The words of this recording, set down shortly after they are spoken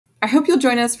I hope you'll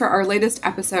join us for our latest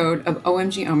episode of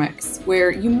Omics,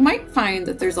 where you might find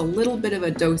that there's a little bit of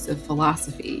a dose of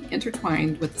philosophy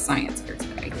intertwined with the science here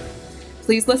today.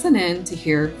 Please listen in to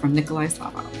hear from Nikolai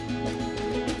Slavov.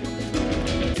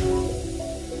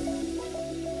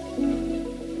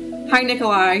 Hi,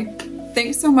 Nikolai.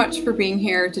 Thanks so much for being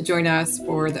here to join us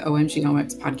for the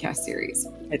Omics podcast series.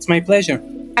 It's my pleasure.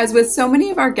 As with so many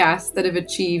of our guests that have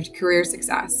achieved career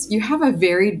success, you have a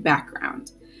varied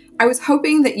background. I was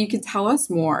hoping that you could tell us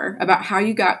more about how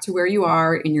you got to where you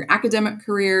are in your academic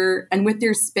career and with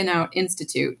your spin-out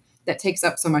institute that takes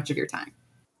up so much of your time.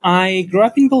 I grew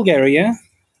up in Bulgaria,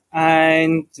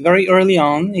 and very early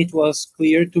on, it was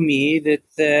clear to me that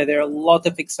there are a lot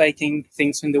of exciting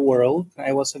things in the world.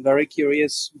 I was a very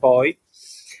curious boy,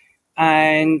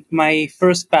 and my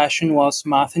first passion was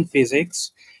math and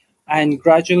physics. And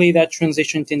gradually that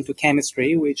transitioned into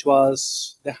chemistry, which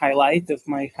was the highlight of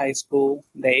my high school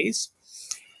days.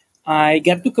 I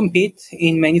got to compete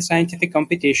in many scientific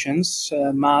competitions,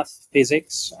 math,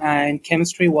 physics, and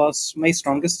chemistry was my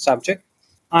strongest subject.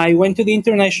 I went to the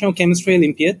International Chemistry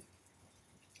Olympiad,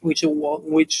 which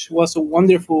was a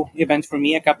wonderful event for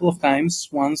me a couple of times.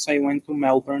 Once I went to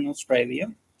Melbourne,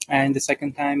 Australia, and the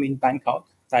second time in Bangkok,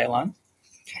 Thailand.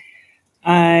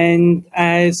 And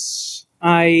as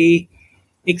I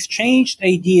exchanged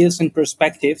ideas and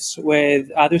perspectives with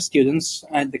other students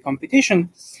at the competition,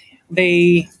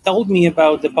 they told me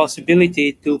about the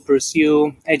possibility to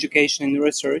pursue education and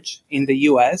research in the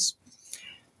US.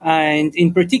 And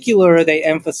in particular, they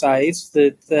emphasized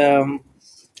that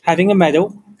having a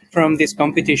medal from this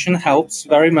competition helps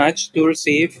very much to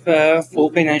receive full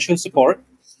financial support.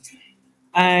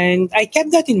 And I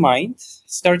kept that in mind,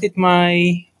 started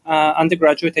my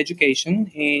undergraduate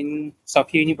education in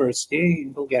Sofia University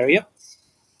in Bulgaria,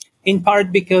 in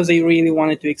part because I really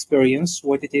wanted to experience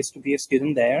what it is to be a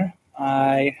student there.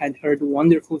 I had heard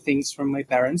wonderful things from my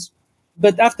parents.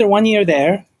 But after 1 year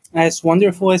there, as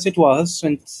wonderful as it was,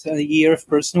 and a year of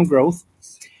personal growth,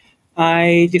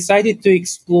 I decided to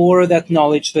explore that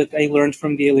knowledge that I learned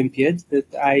from the Olympiad,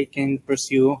 that I can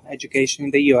pursue education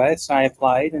in the US. I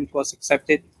applied and was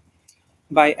accepted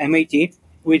by MIT,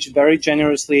 which very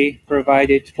generously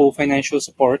provided full financial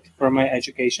support for my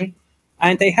education.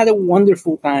 And I had a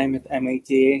wonderful time at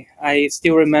MIT. I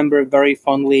still remember very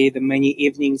fondly the many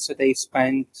evenings that I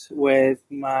spent with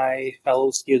my fellow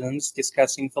students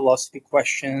discussing philosophy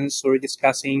questions or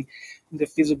discussing the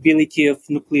feasibility of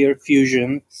nuclear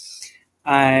fusion.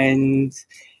 And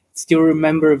still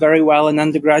remember very well an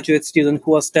undergraduate student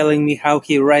who was telling me how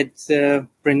he read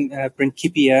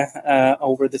Principia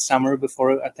over the summer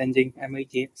before attending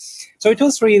MIT. So it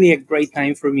was really a great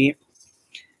time for me.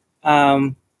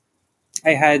 I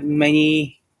had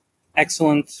many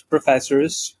excellent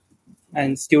professors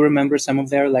and still remember some of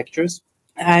their lectures.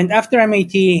 And after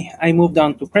MIT, I moved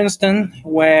on to Princeton,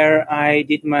 where I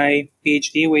did my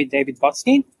PhD with David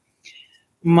Botstein.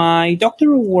 My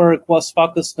doctoral work was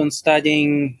focused on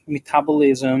studying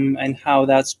metabolism and how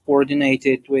that's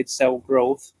coordinated with cell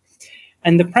growth.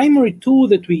 And the primary tool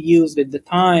that we used at the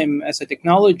time as a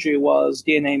technology was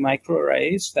DNA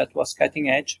microarrays. That was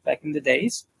cutting edge back in the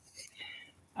days.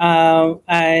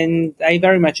 And I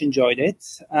very much enjoyed it.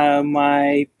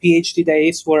 My PhD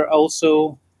days were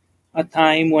also a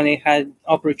time when I had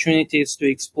opportunities to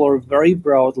explore very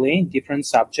broadly different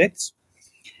subjects.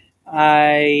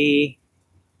 I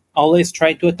always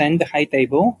tried to attend the high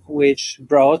table, which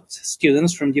brought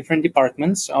students from different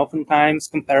departments, oftentimes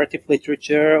comparative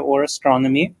literature or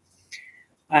astronomy.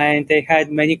 And I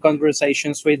had many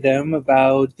conversations with them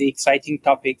about the exciting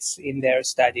topics in their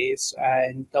studies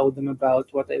and told them about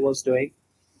what I was doing.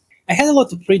 I had a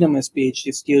lot of freedom as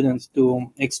PhD student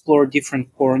to explore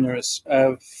different corners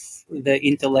of the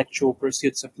intellectual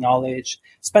pursuits of knowledge,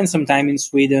 spend some time in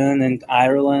Sweden and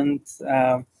Ireland,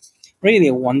 really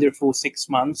a wonderful 6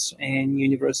 months in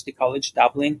University College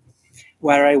Dublin,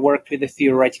 where I worked with a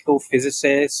theoretical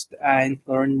physicist and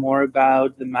learned more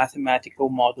about the mathematical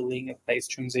modeling of phase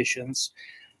transitions,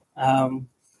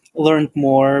 learned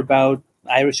more about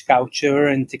Irish culture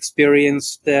and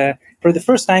experienced, for the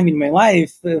first time in my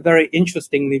life, very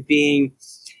interestingly, being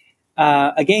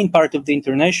again part of the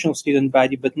international student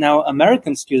body, but now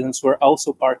American students were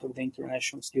also part of the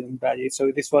international student body.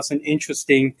 So this was an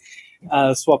interesting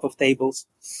swap of tables.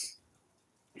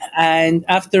 And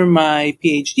after my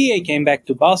PhD, I came back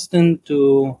to Boston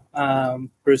to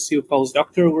pursue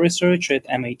postdoctoral research at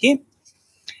MIT,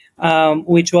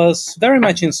 which was very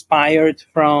much inspired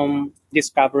from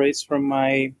discoveries from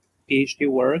my PhD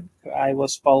work. I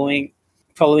was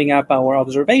following up our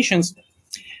observations,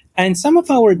 and some of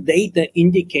our data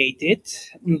indicated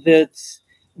that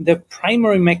the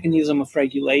primary mechanism of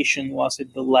regulation was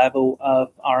at the level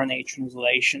of RNA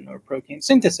translation or protein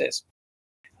synthesis.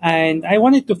 And I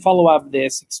wanted to follow up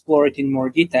this, explore it in more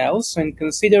details, and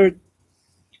consider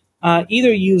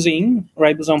either using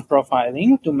ribosome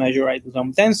profiling to measure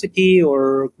ribosome density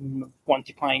or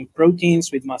quantifying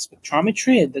proteins with mass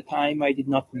spectrometry. At the time, I did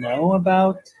not know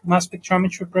about mass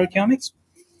spectrometry proteomics.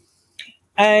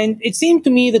 And it seemed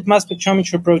to me that mass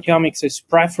spectrometry proteomics is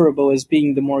preferable as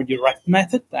being the more direct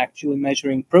method, actually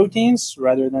measuring proteins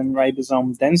rather than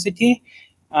ribosome density.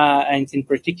 And in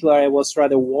particular, I was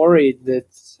rather worried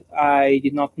that I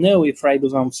did not know if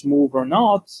ribosomes move or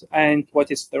not, and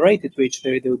what is the rate at which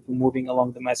they would be moving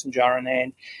along the messenger RNA.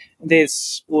 And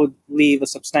this would leave a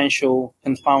substantial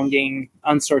confounding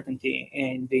uncertainty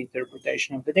in the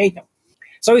interpretation of the data.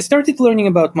 So I started learning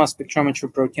about mass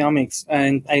spectrometry proteomics,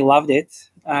 and I loved it.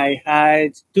 I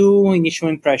had two initial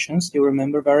impressions you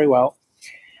remember very well.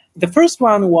 The first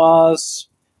one was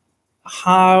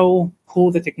how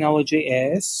cool the technology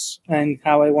is and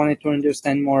how I wanted to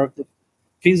understand more of the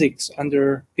physics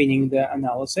underpinning the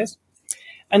analysis.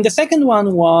 And the second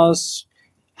one was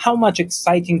how much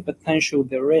exciting potential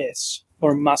there is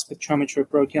for mass spectrometry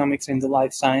proteomics in the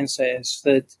life sciences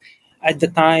that at the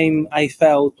time I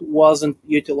felt wasn't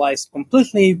utilized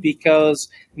completely because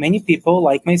many people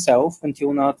like myself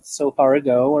until not so far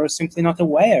ago are simply not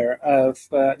aware of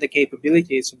the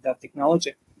capabilities of that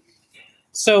technology.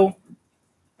 So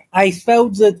I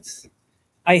felt that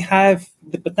I have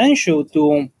the potential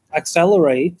to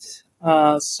accelerate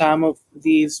some of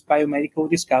these biomedical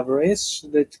discoveries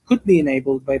that could be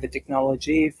enabled by the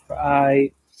technology if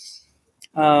I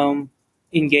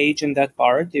engage in that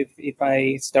part, if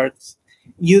I start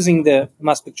using the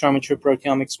mass spectrometry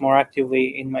proteomics more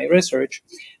actively in my research.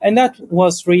 And that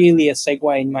was really a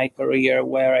segue in my career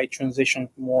where I transitioned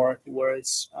more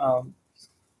towards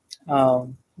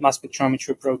mass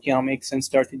spectrometry proteomics and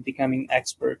started becoming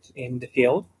expert in the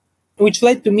field, which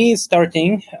led to me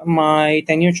starting my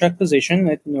tenure track position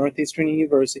at Northeastern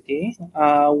University,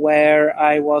 where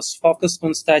I was focused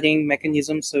on studying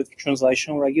mechanisms of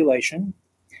translational regulation,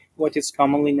 what is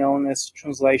commonly known as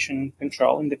translation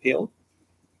control in the field.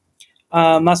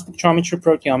 Mass spectrometry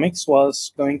proteomics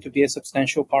was going to be a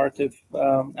substantial part of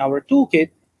our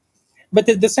toolkit, but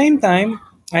at the same time,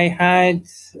 I had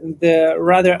the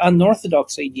rather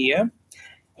unorthodox idea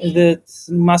that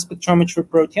mass spectrometry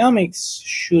proteomics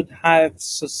should have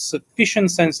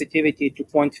sufficient sensitivity to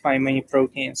quantify many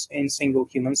proteins in single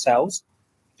human cells.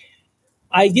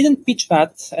 I didn't pitch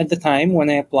that at the time when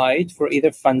I applied for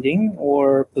either funding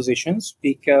or positions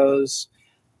because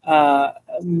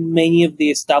many of the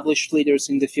established leaders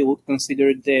in the field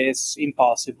considered this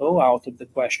impossible, out of the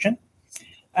question.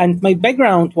 And my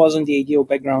background wasn't the ideal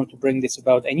background to bring this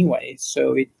about anyway,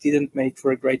 so it didn't make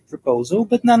for a great proposal.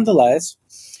 But nonetheless,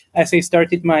 as I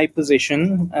started my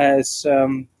position as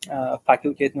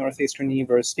faculty at Northeastern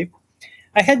University,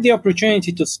 I had the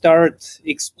opportunity to start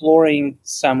exploring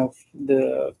some of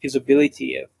the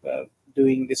feasibility of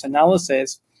doing this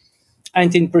analysis.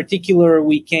 And in particular,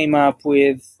 we came up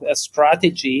with a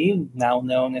strategy, now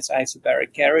known as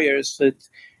isobaric carriers, that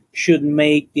should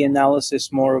make the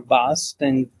analysis more robust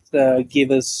and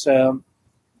give us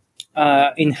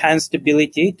enhanced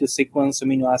ability to sequence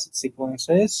amino acid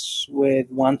sequences with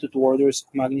 1 to 2 orders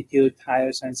of magnitude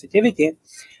higher sensitivity.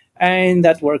 And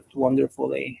that worked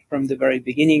wonderfully from the very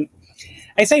beginning.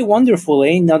 I say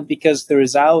wonderfully, not because the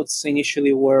results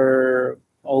initially were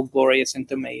all glorious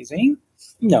and amazing.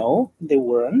 No, they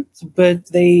weren't. But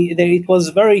it was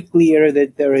very clear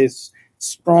that there is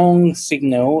strong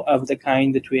signal of the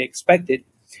kind that we expected.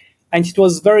 And it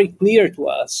was very clear to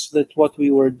us that what we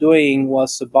were doing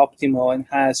was suboptimal and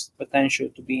has potential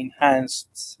to be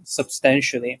enhanced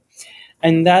substantially.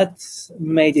 And that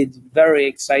made it very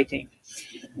exciting.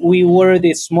 We were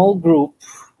this small group,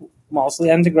 mostly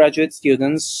undergraduate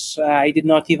students. I did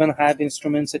not even have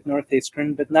instruments at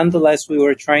Northeastern, but nonetheless, we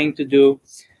were trying to do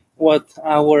what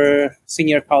our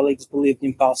senior colleagues believed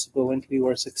impossible, and we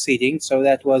were succeeding. So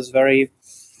that was very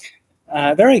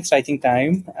exciting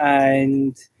time,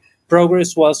 and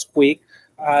progress was quick.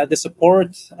 The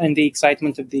support and the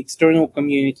excitement of the external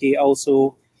community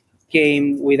also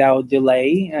came without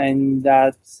delay, and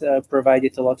that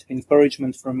provided a lot of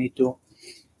encouragement for me to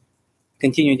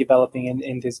continue developing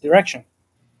in this direction.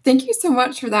 Thank you so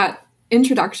much for that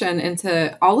introduction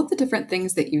into all of the different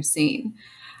things that you've seen.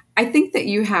 I think that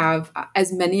you have,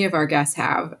 as many of our guests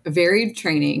have, varied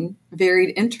training,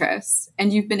 varied interests,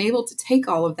 and you've been able to take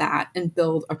all of that and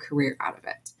build a career out of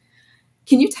it.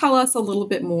 Can you tell us a little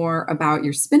bit more about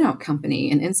your spin-out company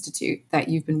and institute that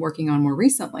you've been working on more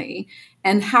recently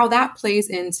and how that plays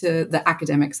into the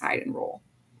academic side and role?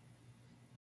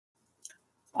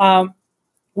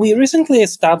 We recently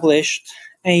established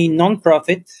a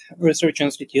nonprofit research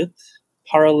institute,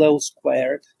 Parallel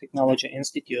Squared Technology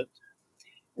Institute,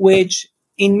 which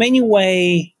in many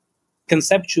ways,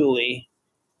 conceptually,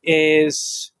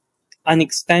 is an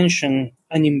extension,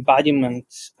 an embodiment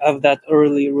of that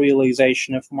early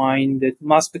realization of mine that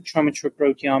mass spectrometry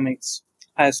proteomics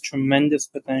has tremendous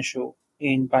potential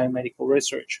in biomedical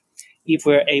research if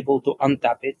we're able to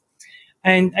untap it.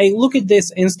 And I look at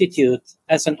this institute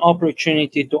as an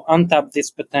opportunity to untap this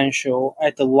potential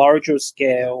at a larger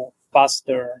scale,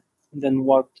 faster than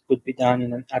what could be done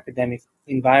in an academic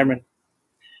environment.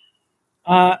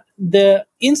 The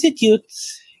institute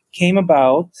came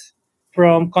about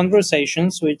from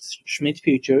conversations with Schmidt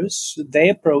Futures. They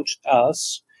approached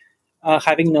us,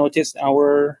 having noticed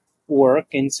our work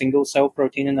in single-cell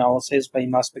protein analysis by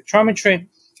mass spectrometry,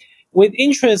 with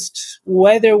interest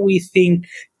whether we think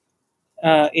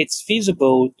it's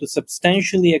feasible to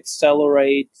substantially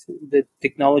accelerate the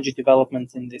technology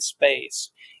development in this space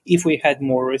if we had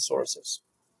more resources.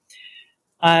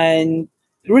 And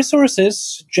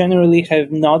resources generally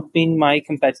have not been my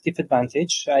competitive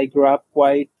advantage. I grew up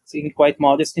in quite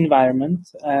modest environment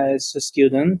as a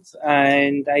student,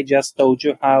 and I just told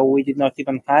you how we did not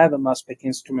even have a mass spec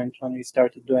instrument when we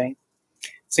started doing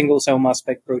single-cell mass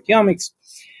spec proteomics.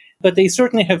 But they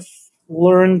certainly have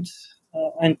learned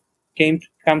and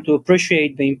come to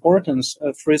appreciate the importance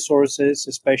of resources,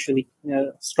 especially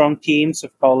strong teams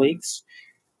of colleagues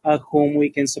whom we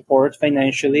can support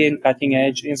financially and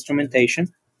cutting-edge instrumentation.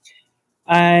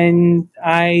 And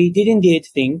I did indeed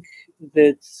think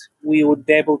that we would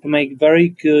be able to make very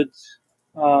good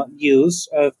use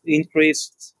of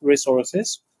increased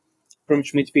resources from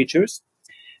Schmidt Futures.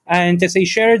 And as I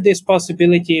shared this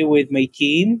possibility with my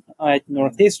team at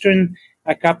Northeastern,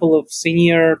 a couple of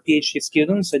senior PhD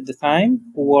students at the time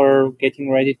who were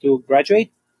getting ready to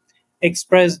graduate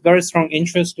expressed very strong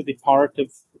interest to be part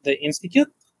of the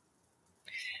institute.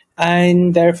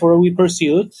 And therefore, we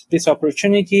pursued this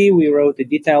opportunity. We wrote a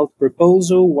detailed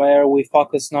proposal where we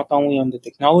focus not only on the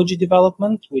technology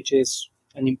development, which is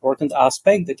an important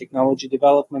aspect, the technology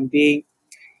development being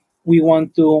we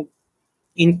want to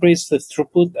increase the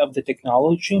throughput of the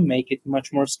technology, make it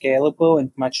much more scalable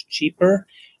and much cheaper,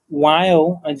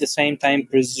 while at the same time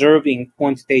preserving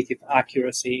quantitative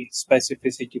accuracy,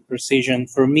 specificity, precision.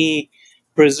 For me,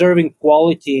 preserving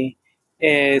quality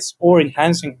or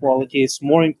enhancing quality is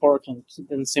more important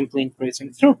than simply increasing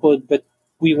throughput, but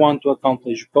we want to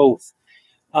accomplish both.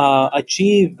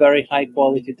 Achieve very high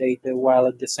quality data while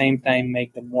at the same time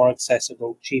make them more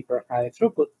accessible, cheaper, high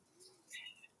throughput.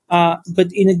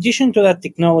 But in addition to that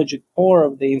technology core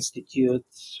of the Institute,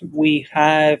 we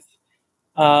have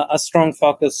a strong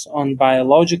focus on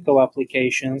biological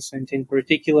applications. And in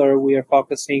particular, we are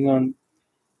focusing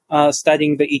on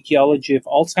studying the etiology of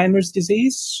Alzheimer's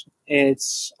disease.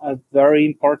 It's a very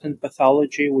important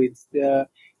pathology with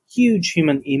huge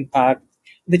human impact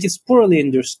that is poorly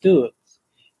understood.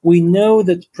 We know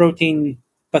that protein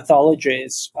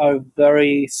pathologies are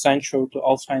very central to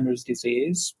Alzheimer's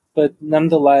disease, but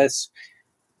nonetheless,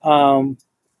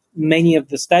 many of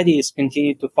the studies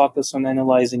continue to focus on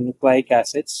analyzing nucleic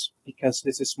acids because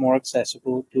this is more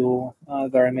accessible to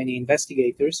very many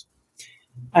investigators.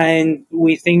 And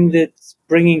we think that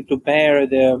bringing to bear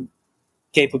the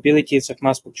capabilities of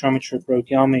mass spectrometry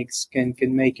proteomics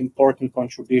can make important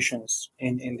contributions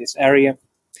in this area.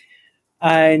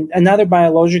 And another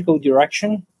biological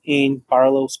direction in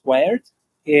Parallel Squared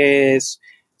is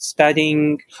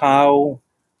studying how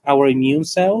our immune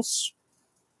cells,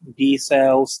 B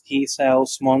cells, T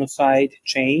cells, monocyte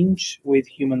change with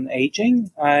human aging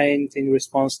and in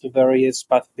response to various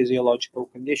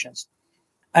pathophysiological conditions.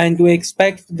 And we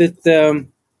expect that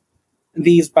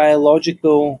these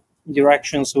biological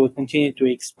directions will continue to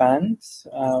expand.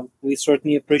 We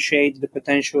certainly appreciate the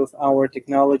potential of our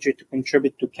technology to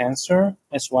contribute to cancer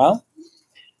as well,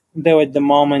 though at the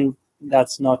moment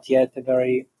that's not yet a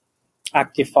very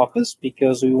active focus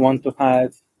because we want to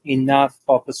have enough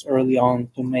focus early on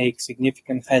to make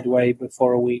significant headway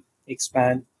before we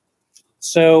expand.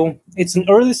 So it's an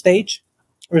early stage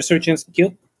research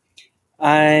institute,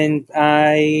 and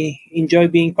I enjoy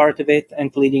being part of it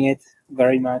and leading it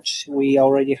very much. We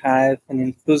already have an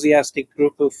enthusiastic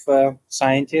group of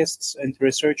scientists and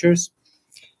researchers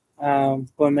who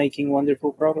are making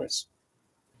wonderful progress.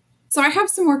 So I have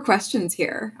some more questions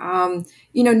here.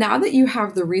 Now that you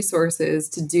have the resources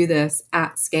to do this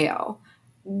at scale,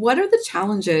 What are the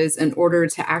challenges in order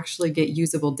to actually get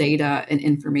usable data and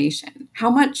information? How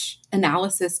much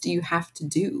analysis do you have to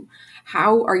do?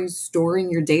 How are you storing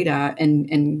your data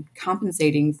and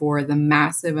compensating for the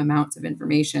massive amounts of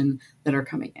information that are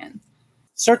coming in?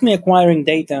 Certainly, acquiring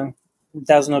data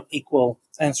does not equal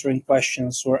answering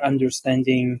questions or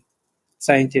understanding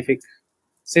scientific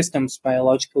systems,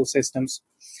 biological systems.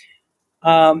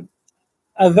 Um,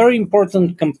 a very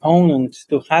important component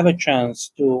to have a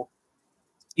chance to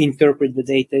interpret the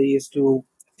data is to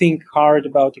think hard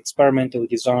about experimental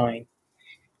design.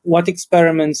 What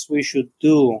experiments we should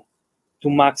do to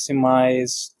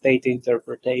maximize data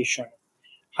interpretation,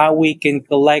 how we can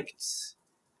collect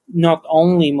not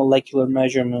only molecular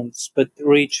measurements, but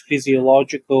rich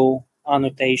physiological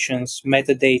annotations,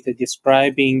 metadata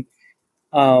describing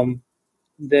um,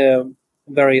 the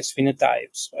various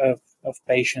phenotypes of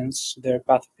patients, their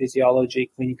pathophysiology,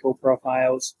 clinical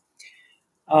profiles.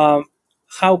 Um,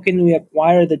 how can we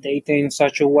acquire the data in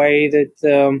such a way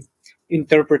that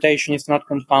interpretation is not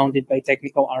confounded by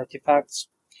technical artifacts?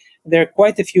 There are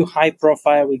quite a few high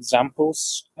profile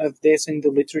examples of this in the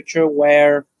literature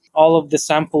where all of the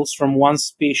samples from one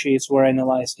species were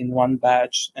analyzed in one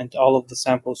batch and all of the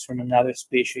samples from another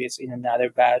species in another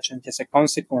batch. And as a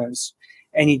consequence,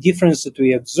 any difference that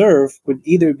we observe could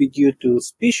either be due to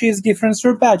species difference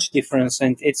or batch difference,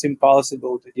 and it's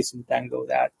impossible to disentangle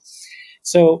that.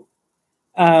 So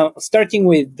starting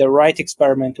with the right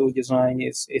experimental design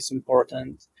is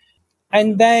important.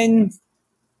 And then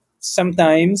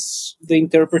sometimes the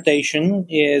interpretation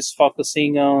is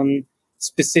focusing on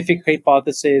specific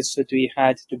hypotheses that we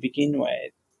had to begin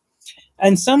with.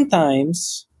 And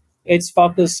sometimes it's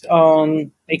focused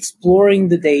on exploring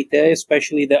the data,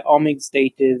 especially the omics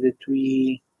data that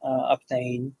we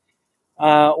obtain,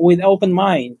 with open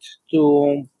mind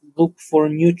to look for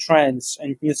new trends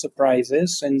and new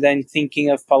surprises, and then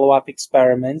thinking of follow-up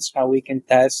experiments, how we can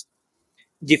test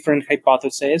different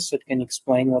hypotheses that can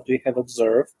explain what we have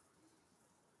observed.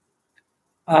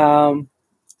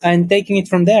 And taking it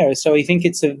from there. So I think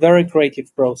it's a very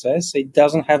creative process. It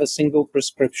doesn't have a single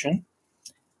prescription.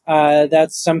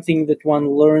 That's something that one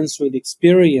learns with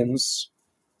experience,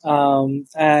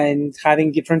 and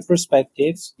having different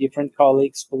perspectives, different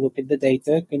colleagues who look at the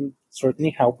data can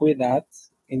certainly help with that.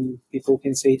 And people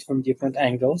can see it from different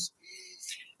angles.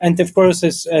 And of course,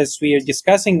 as we are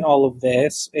discussing all of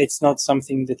this, it's not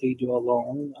something that I do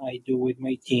alone. I do with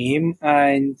my team,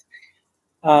 and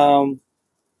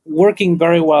working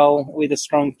very well with a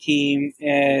strong team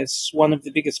is one of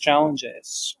the biggest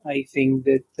challenges. I think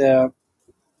that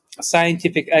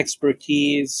scientific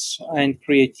expertise and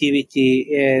creativity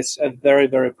is a very,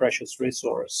 very precious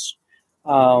resource.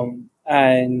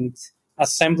 And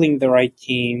assembling the right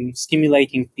team,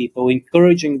 stimulating people,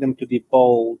 encouraging them to be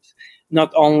bold,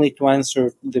 not only to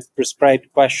answer the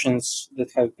prescribed questions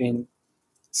that have been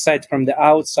set from the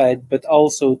outside, but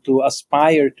also to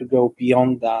aspire to go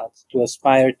beyond that, to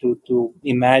aspire to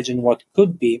imagine what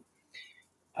could be,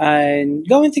 and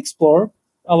go and explore.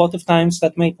 A lot of times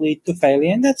that might lead to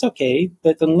failure, and that's okay.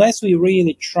 But unless we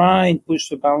really try and push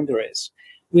the boundaries,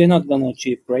 we're not going to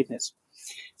achieve greatness.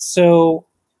 So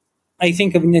I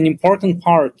think an important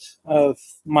part of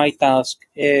my task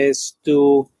is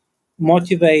to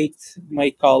motivate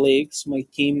my colleagues, my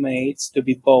teammates to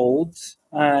be bold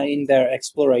in their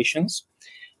explorations,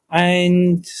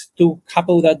 and to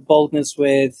couple that boldness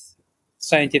with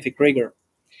scientific rigor.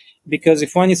 Because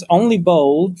if one is only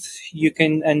bold, you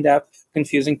can end up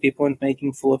confusing people and making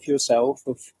a fool of yourself,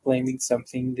 of claiming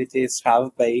something that is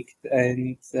half-baked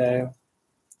and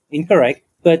incorrect.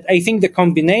 But I think the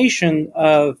combination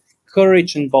of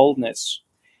courage and boldness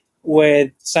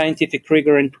with scientific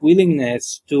rigor and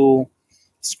willingness to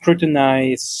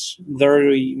scrutinize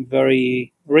very,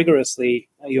 very rigorously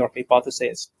your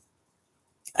hypotheses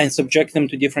and subject them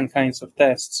to different kinds of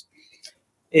tests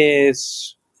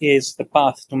is the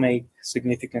path to make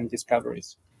significant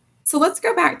discoveries. So let's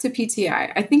go back to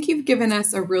PTI. I think you've given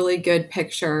us a really good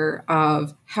picture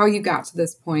of how you got to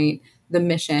this point, the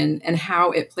mission, and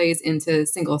how it plays into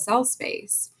single cell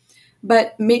space.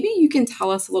 But maybe you can tell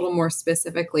us a little more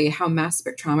specifically how mass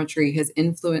spectrometry has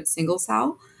influenced single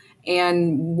cell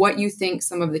and what you think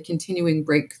some of the continuing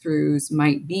breakthroughs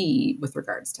might be with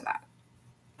regards to that.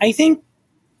 I think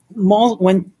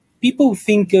when people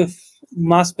think of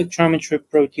mass spectrometry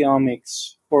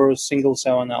proteomics for single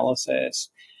cell analysis,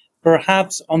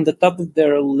 perhaps on the top of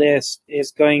their list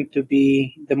is going to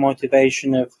be the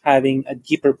motivation of having a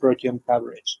deeper proteome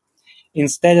coverage.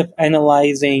 Instead of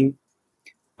analyzing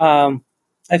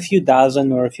a few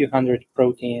dozen or a few hundred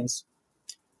proteins,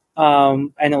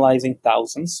 analyzing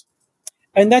thousands.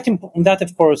 And that,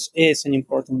 of course, is an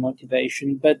important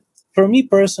motivation. But for me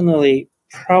personally,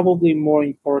 probably more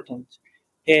important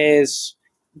is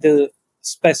the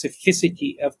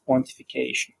specificity of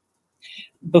quantification.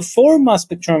 Before mass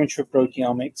spectrometry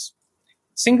proteomics,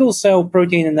 single cell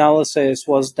protein analysis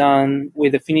was done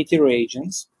with affinity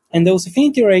reagents, and those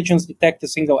affinity reagents detect a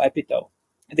single epitope.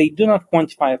 They do not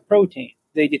quantify a protein.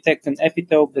 They detect an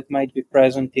epitope that might be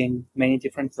present in many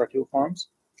different proteoforms.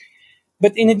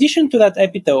 But in addition to that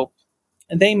epitope,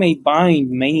 they may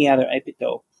bind many other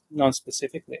epitopes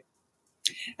non-specifically.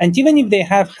 And even if they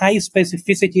have high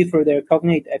specificity for their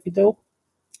cognate epitope,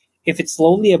 if it's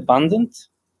lowly abundant,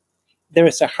 there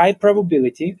is a high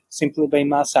probability, simply by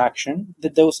mass action,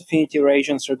 that those affinity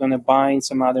reagents are going to bind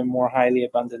some other more highly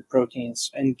abundant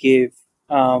proteins and give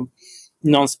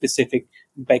non-specific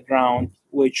background,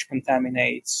 which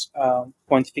contaminates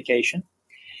quantification.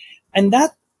 And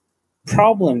that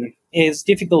problem is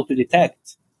difficult to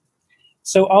detect.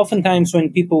 So oftentimes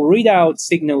when people read out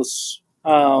signals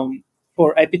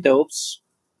for epitopes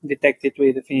detected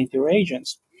with affinity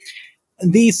reagents,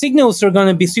 the signals are going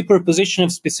to be superposition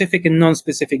of specific and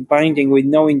non-specific binding with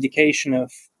no indication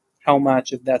of how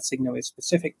much of that signal is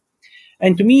specific.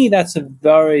 And to me, that's a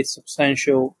very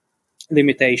substantial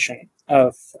limitation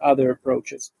of other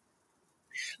approaches.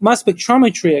 Mass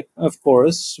spectrometry, of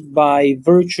course, by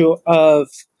virtue of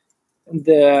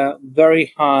the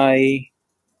very high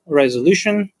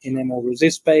resolution in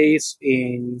MO-resist space,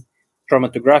 in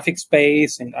chromatographic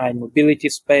space, in ion mobility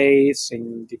space,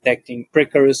 in detecting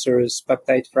precursors,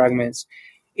 peptide fragments,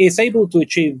 is able to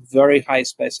achieve very high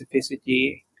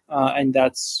specificity, and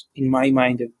that's, in my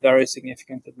mind, a very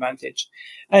significant advantage.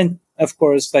 And, of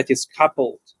course, that is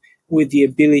coupled with the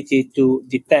ability to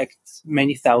detect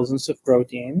many thousands of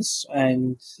proteins,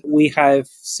 and we have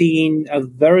seen a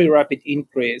very rapid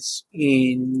increase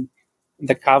in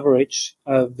the coverage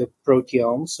of the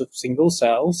proteomes of single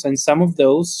cells, and some of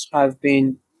those have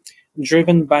been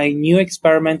driven by new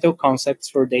experimental concepts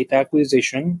for data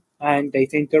acquisition and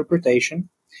data interpretation,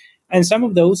 and some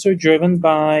of those are driven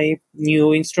by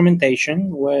new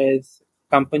instrumentation with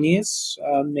companies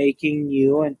making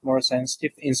new and more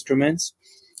sensitive instruments.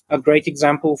 A great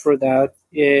example for that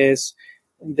is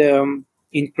the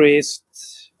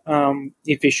increased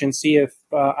efficiency of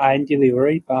ion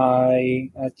delivery by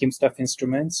timsTOF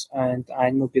instruments and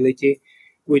ion mobility,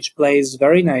 which plays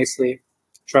very nicely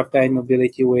trapped ion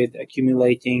mobility with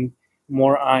accumulating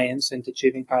more ions and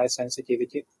achieving higher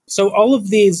sensitivity. So all of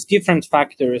these different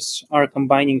factors are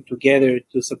combining together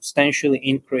to substantially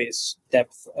increase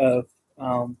depth of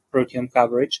proteome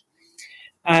coverage.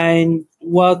 And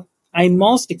what I'm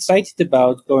most excited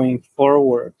about going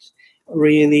forward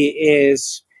really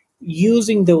is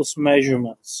using those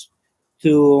measurements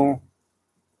to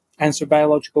answer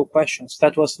biological questions.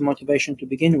 That was the motivation to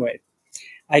begin with.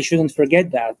 I shouldn't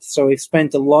forget that. So I've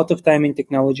spent a lot of time in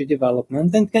technology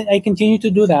development, and I continue to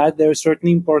do that. There are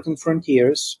certainly important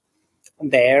frontiers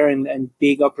there and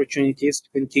big opportunities to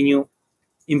continue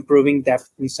improving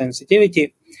depth and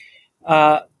sensitivity.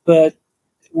 But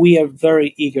we are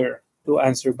very eager to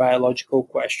answer biological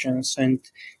questions, and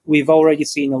we've already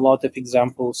seen a lot of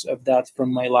examples of that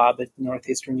from my lab at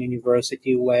Northeastern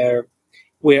University, where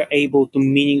we're able to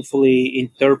meaningfully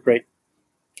interpret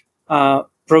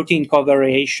protein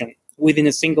covariation within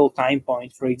a single time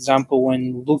point. For example,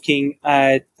 when looking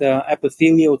at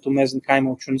epithelial to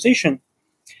mesenchymal transition,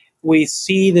 we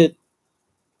see that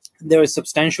there is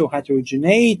substantial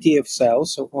heterogeneity of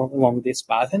cells along this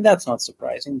path, and that's not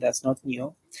surprising, that's not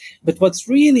new. But what's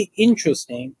really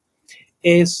interesting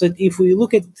is that if we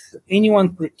look at any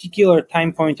one particular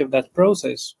time point of that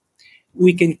process,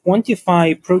 we can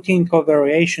quantify protein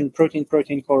covariation,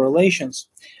 protein-protein correlations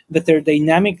that are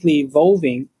dynamically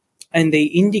evolving, and they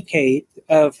indicate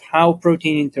of how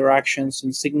protein interactions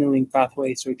and signaling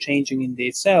pathways are changing in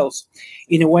these cells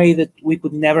in a way that we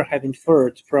could never have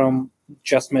inferred from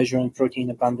just measuring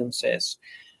protein abundances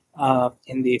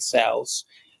in these cells.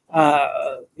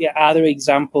 Other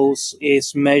examples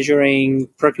is measuring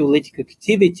proteolytic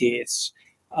activities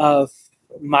of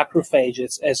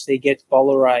macrophages as they get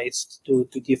polarized to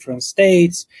different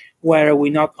states, where we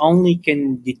not only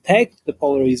can detect the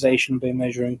polarization by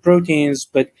measuring proteins,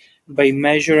 but by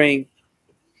measuring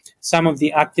some of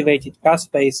the activated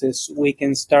caspases, we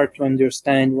can start to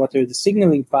understand what are the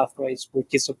signaling pathways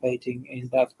participating in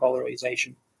that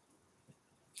polarization.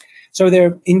 So there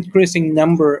are increasing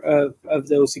number of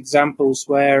those examples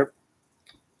where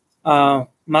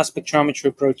mass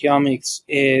spectrometry proteomics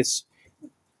is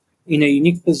in a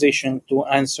unique position to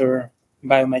answer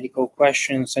biomedical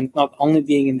questions, and not only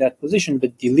being in that position,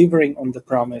 but delivering on the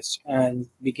promise and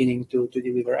beginning to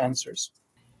deliver answers.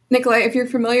 Nikolai, if you're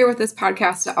familiar with this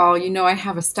podcast at all, you know I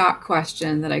have a stock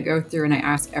question that I go through and I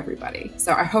ask everybody.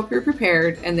 So I hope you're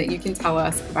prepared and that you can tell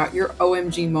us about your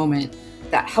OMG moment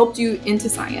that helped you into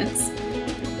science.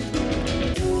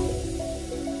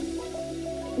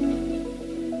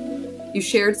 You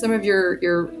shared some of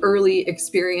your early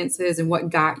experiences and what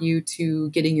got you to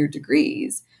getting your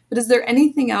degrees. But is there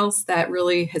anything else that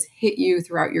really has hit you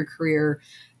throughout your career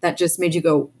that just made you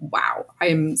go, wow, I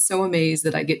am so amazed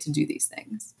that I get to do these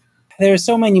things? There are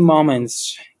so many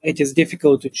moments. It is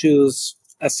difficult to choose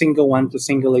a single one to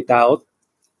single it out.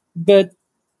 But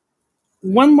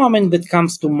one moment that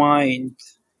comes to mind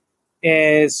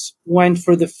is when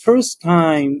for the first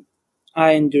time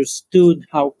I understood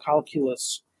how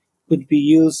calculus could be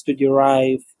used to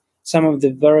derive some of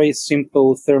the very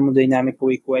simple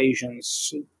thermodynamical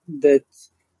equations that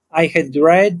I had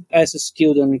read as a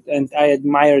student and I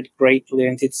admired greatly.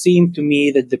 And it seemed to me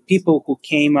that the people who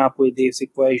came up with these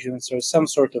equations are some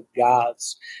sort of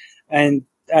gods. And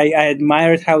I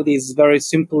admired how these very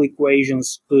simple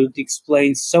equations could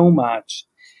explain so much,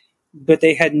 but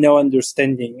they had no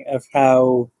understanding of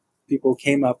how people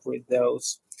came up with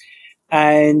those.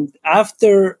 And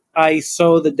after I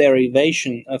saw the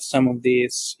derivation of some of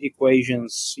these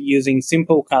equations using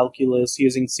simple calculus,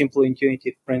 using simple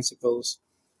intuitive principles,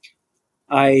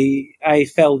 I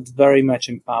felt very much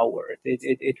empowered.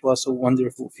 It was a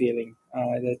wonderful feeling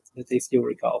that I still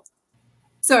recall.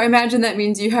 So I imagine that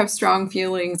means you have strong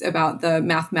feelings about the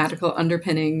mathematical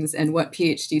underpinnings and what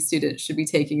PhD students should be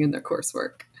taking in their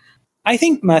coursework. I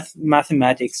think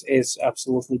mathematics is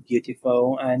absolutely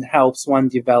beautiful and helps one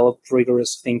develop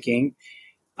rigorous thinking.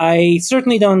 I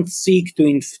certainly don't seek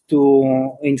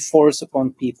to enforce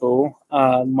upon people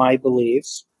my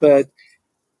beliefs, but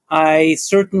I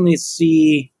certainly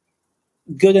see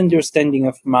good understanding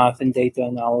of math and data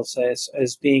analysis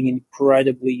as being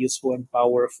incredibly useful and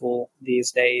powerful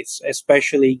these days,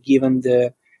 especially given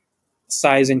the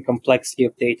size and complexity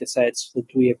of data sets that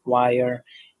we acquire.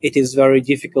 It is very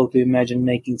difficult to imagine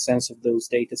making sense of those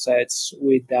data sets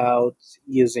without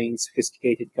using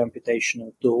sophisticated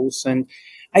computational tools. And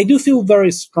I do feel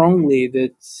very strongly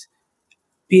that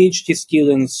PhD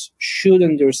students should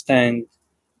understand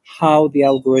how the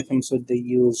algorithms that they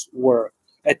use work,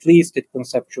 at least at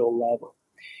conceptual level.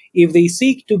 If they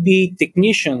seek to be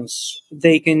technicians,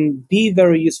 they can be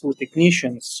very useful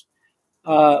technicians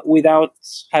without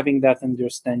having that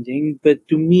understanding. But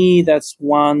to me, that's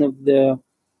one of the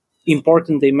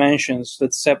important dimensions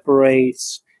that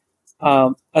separates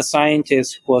a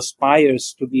scientist who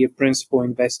aspires to be a principal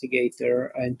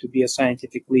investigator and to be a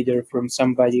scientific leader from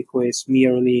somebody who is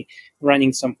merely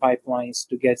running some pipelines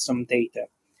to get some data.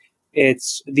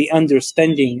 It's the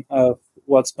understanding of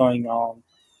what's going on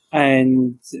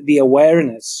and the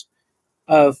awareness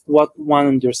of what one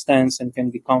understands and can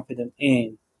be confident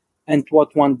in, and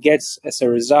what one gets as a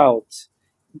result,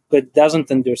 but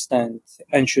doesn't understand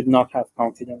and should not have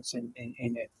confidence in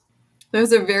it. That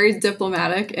was a very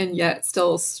diplomatic and yet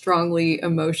still strongly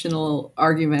emotional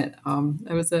argument.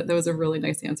 That was a really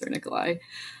nice answer, Nikolai.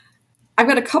 I've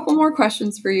got a couple more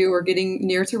questions for you. We're getting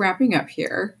near to wrapping up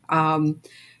here.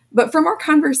 But from our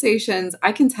conversations,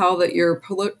 I can tell that your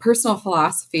personal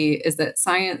philosophy is that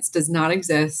science does not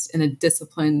exist in a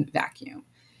discipline vacuum.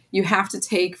 You have to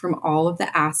take from all of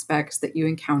the aspects that you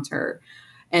encounter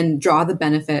and draw the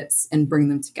benefits and bring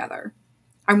them together.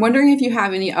 I'm wondering if you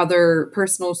have any other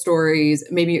personal stories,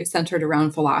 maybe centered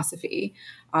around philosophy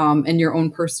and your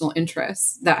own personal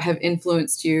interests that have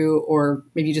influenced you, or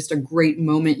maybe just a great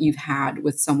moment you've had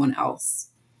with someone else.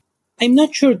 I'm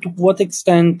not sure to what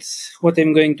extent what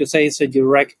I'm going to say is a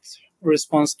direct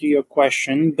response to your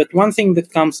question, but one thing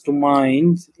that comes to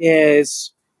mind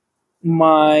is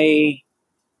my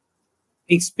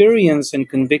experience and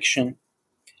conviction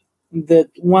that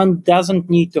one doesn't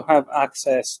need to have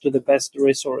access to the best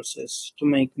resources to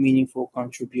make meaningful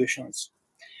contributions.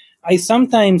 I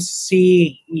sometimes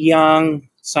see young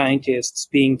scientists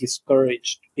being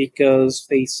discouraged because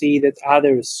they see that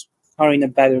others are in a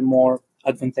better, more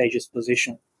advantageous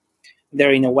position.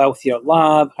 They're in a wealthier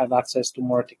lab, have access to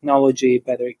more technology,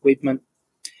 better equipment.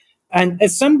 And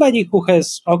as somebody who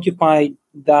has occupied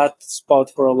that spot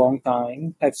for a long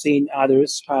time, I've seen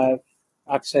others have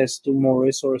access to more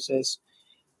resources.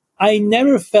 I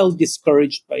never felt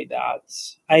discouraged by that.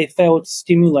 I felt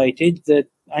stimulated that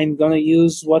I'm going to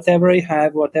use whatever I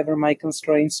have, whatever my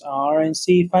constraints are, and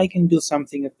see if I can do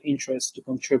something of interest to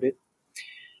contribute.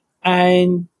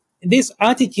 And this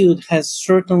attitude has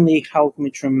certainly helped me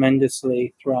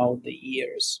tremendously throughout the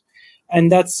years.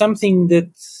 And that's something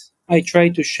that I try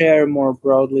to share more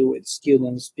broadly with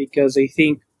students, because I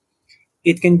think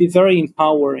it can be very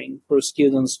empowering for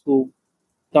students who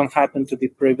don't happen to be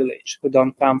privileged, who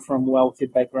don't come from wealthy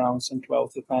backgrounds and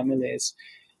wealthy families.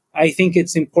 I think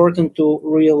it's important to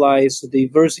realize the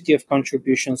diversity of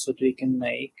contributions that we can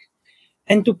make,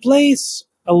 and to place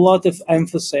a lot of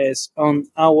emphasis on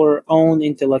our own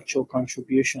intellectual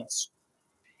contributions.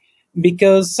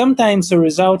 Because sometimes a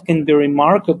result can be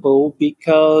remarkable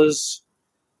because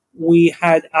we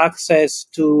had access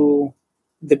to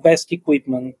the best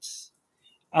equipment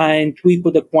and we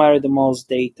could acquire the most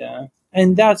data.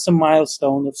 And that's a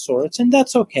milestone of sorts, and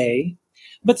that's okay.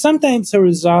 But sometimes a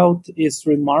result is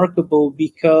remarkable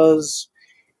because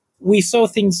we saw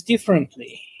things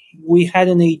differently. We had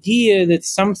an idea that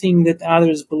something that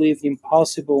others believed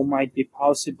impossible might be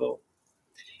possible.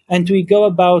 And we go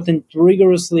about and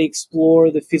rigorously explore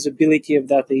the feasibility of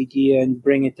that idea and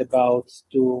bring it about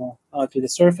to the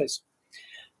surface.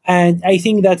 And I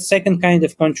think that second kind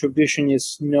of contribution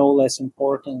is no less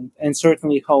important, and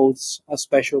certainly holds a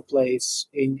special place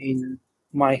in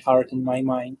my heart and my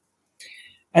mind.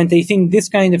 And I think this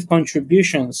kind of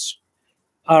contributions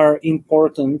are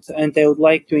important, and I would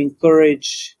like to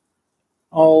encourage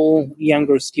all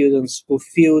younger students who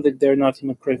feel that they're not in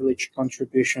a privileged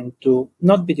contribution to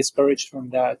not be discouraged from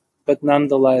that, but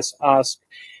nonetheless ask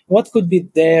what could be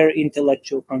their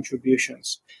intellectual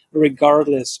contributions,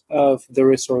 regardless of the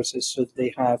resources that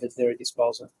they have at their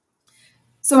disposal.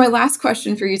 So, my last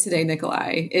question for you today,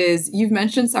 Nikolai, is you've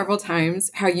mentioned several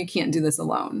times how you can't do this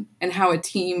alone and how a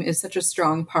team is such a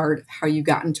strong part of how you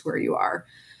gotten to where you are.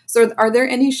 So, are there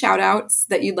any shout outs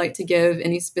that you'd like to give,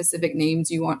 any specific names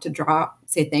you want to drop,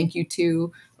 say thank you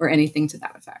to, or anything to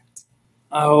that effect?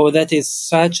 Oh, that is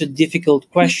such a difficult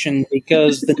question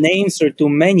because the names are too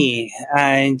many.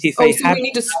 And if Oh, I so have you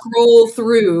need to scroll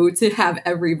through to have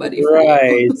everybody for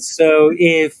right, you. so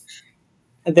if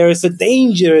there's a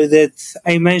danger that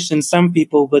I mention some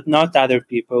people but not other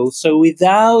people, so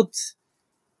without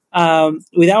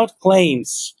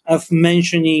claims of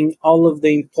mentioning all of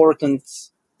the important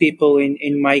people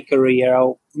in my career,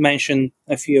 I'll mention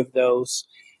a few of those.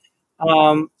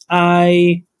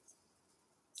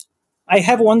 I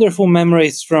have wonderful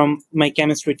memories from my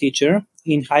chemistry teacher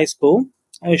in high school.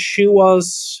 She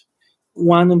was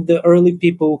one of the early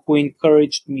people who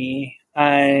encouraged me,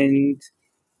 and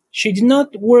she did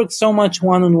not work so much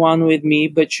one-on-one with me,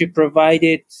 but she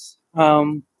provided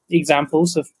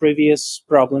examples of previous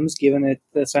problems given at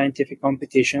the scientific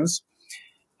competitions,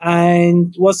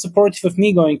 and was supportive of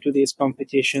me going to these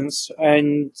competitions.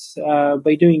 And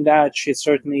by doing that, she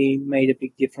certainly made a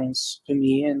big difference to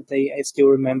me, and I still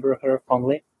remember her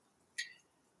fondly.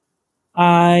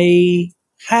 I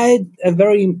had a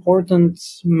very important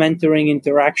mentoring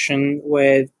interaction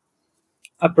with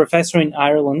a professor in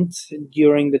Ireland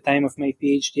during the time of my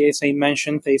PhD. As I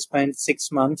mentioned, I spent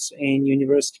 6 months in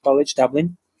University College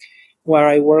Dublin, where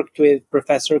I worked with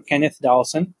Professor Kenneth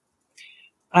Dawson.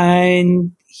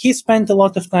 And he spent a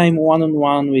lot of time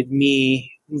one-on-one with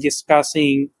me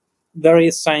discussing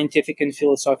various scientific and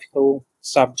philosophical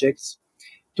subjects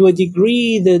to a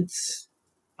degree that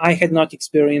I had not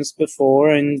experienced before,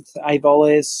 and I've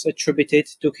always attributed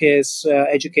to his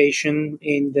education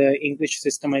in the English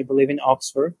system, I believe in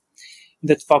Oxford,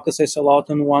 that focuses a lot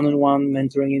on one-on-one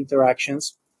mentoring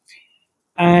interactions.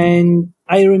 And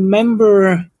I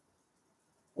remember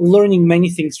learning many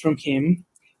things from him,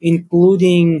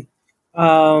 including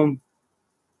how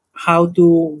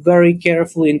to very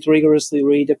carefully and rigorously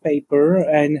read a paper,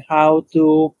 and how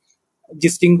to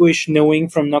distinguish knowing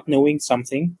from not knowing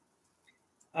something.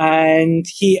 And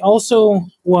he also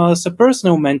was a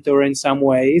personal mentor in some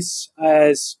ways,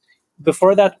 as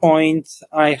before that point,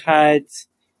 I had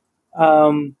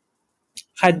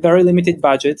very limited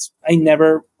budgets. I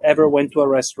never ever went to a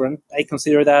restaurant. I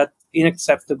consider that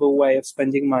unacceptable way of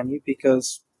spending money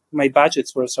because my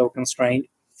budgets were so constrained.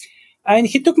 And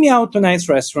he took me out to nice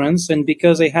restaurants, and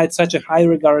because I had such a high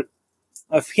regard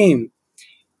of him,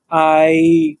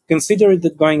 I considered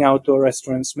that going out to a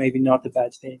restaurant's maybe not a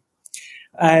bad thing.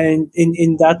 And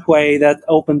in that way, that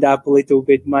opened up a little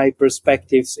bit my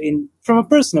perspectives from a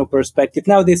personal perspective.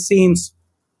 Now, this seems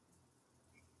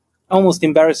almost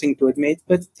embarrassing to admit,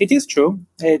 but it is true.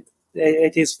 It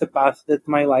is the path that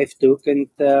my life took, and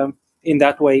in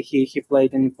that way, he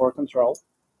played an important role.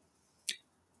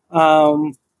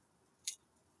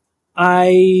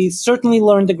 I certainly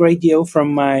learned a great deal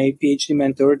from my PhD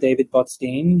mentor, David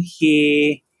Botstein.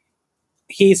 He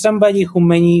is somebody who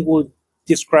many would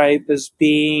describe as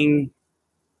being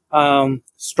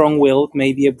strong-willed,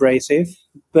 maybe abrasive,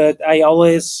 but I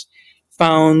always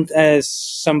found as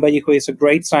somebody who is a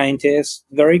great scientist,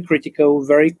 very critical,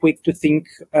 very quick to think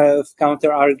of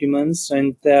counter arguments,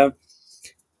 and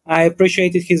I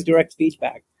appreciated his direct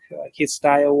feedback. His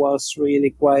style was really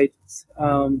quite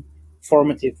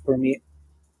formative for me.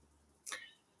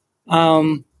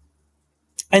 And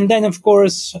then, of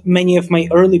course, many of my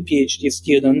early PhD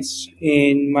students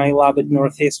in my lab at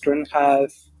Northeastern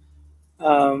have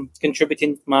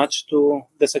contributed much to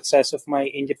the success of my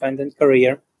independent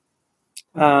career.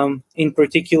 In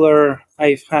particular,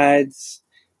 I've had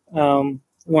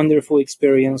wonderful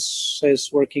experiences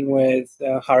working with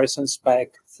Harrison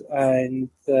Specht and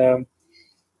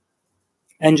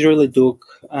Andrew Leduc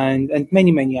and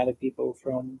many, many other people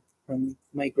from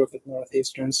my group at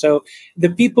Northeastern. So the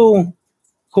people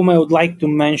whom I would like to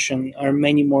mention are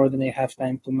many more than I have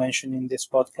time to mention in this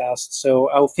podcast. So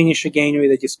I'll finish again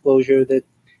with a disclosure that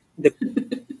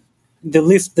the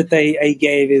list that I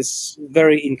gave is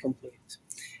very incomplete.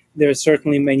 There are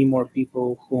certainly many more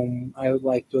people whom I would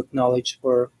like to acknowledge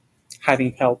for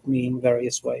having helped me in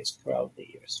various ways throughout the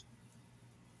years.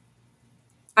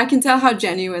 I can tell how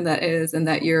genuine that is, and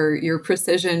that your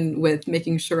precision with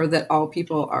making sure that all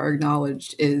people are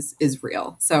acknowledged is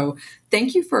real. So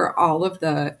thank you for all of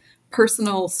the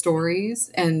personal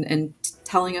stories and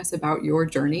telling us about your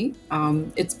journey.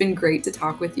 It's been great to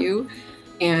talk with you,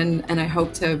 and I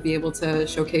hope to be able to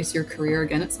showcase your career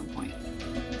again at some point.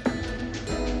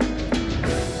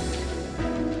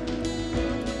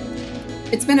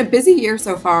 It's been a busy year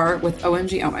so far with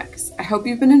OMG Omics. I hope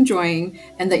you've been enjoying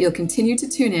and that you'll continue to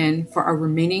tune in for our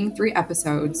remaining 3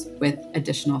 episodes with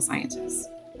additional scientists.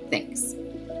 Thanks.